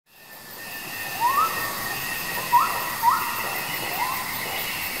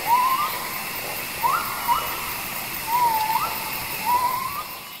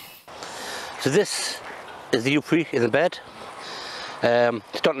So this is the Oerprei in the bed.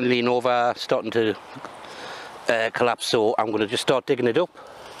 Starting to lean over, starting to collapse, so I'm going to just start digging it up.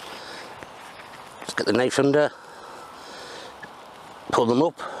 Just get the knife under, pull them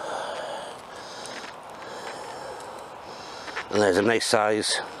up, and there's a nice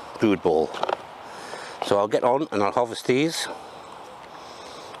size brood ball. So I'll get on and I'll harvest these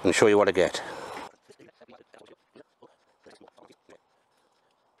and show you what I get.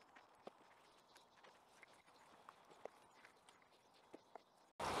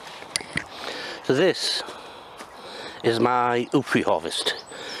 So this is my Oerprei harvest.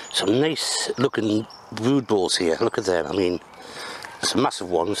 Some nice looking brood balls here, look at them. I mean, some massive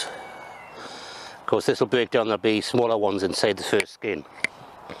ones. Of course this will break down, there'll be smaller ones inside the first skin,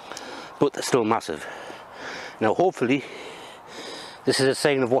 but they're still massive. Now hopefully this is a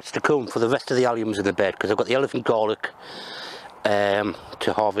sign of what's to come for the rest of the alliums in the bed, because I've got the elephant garlic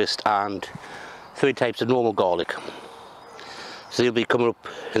to harvest and 3 types of normal garlic. So they'll be coming up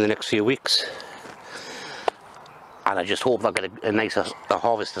in the next few weeks. And I just hope I'll get a nicer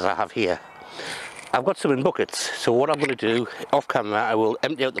harvest as I have here. I've got some in buckets, so what I'm going to do, off camera, I will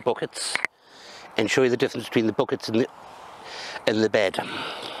empty out the buckets and show you the difference between the buckets and the bed.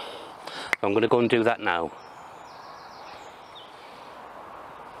 I'm going to go and do that now.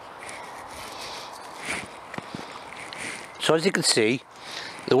 So as you can see,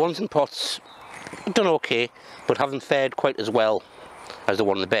 the ones in pots have done okay, but haven't fared quite as well as the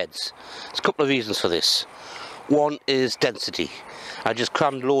one in the beds. There's a couple of reasons for this. One is density. I just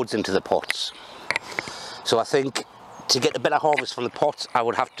crammed loads into the pots. So I think to get a better harvest from the pots, I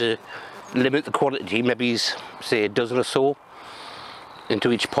would have to limit the quantity, maybe say a dozen or so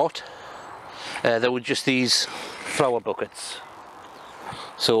into each pot. There were just these flower buckets.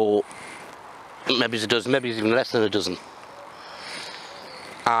 So maybe it's a dozen, maybe it's even less than a dozen.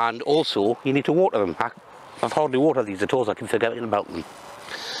 And also, you need to water them. I've hardly watered these at all, so I can forget about them.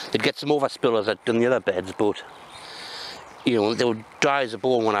 They'd get some overspill as I'd done the other beds, but you know, they were dry as a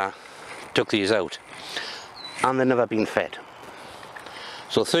bone when I took these out, and they've never been fed.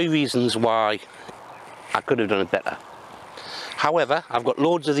 So 3 reasons why I could have done it better. However, I've got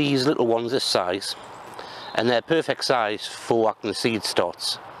loads of these little ones this size, and they're perfect size for when the seed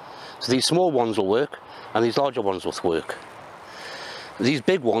starts. So these small ones will work, and these larger ones will work. These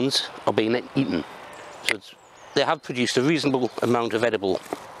big ones are being eaten, so they have produced a reasonable amount of edible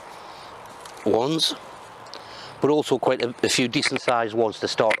ones, but also quite a few decent sized ones to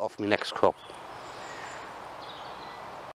start off my next crop.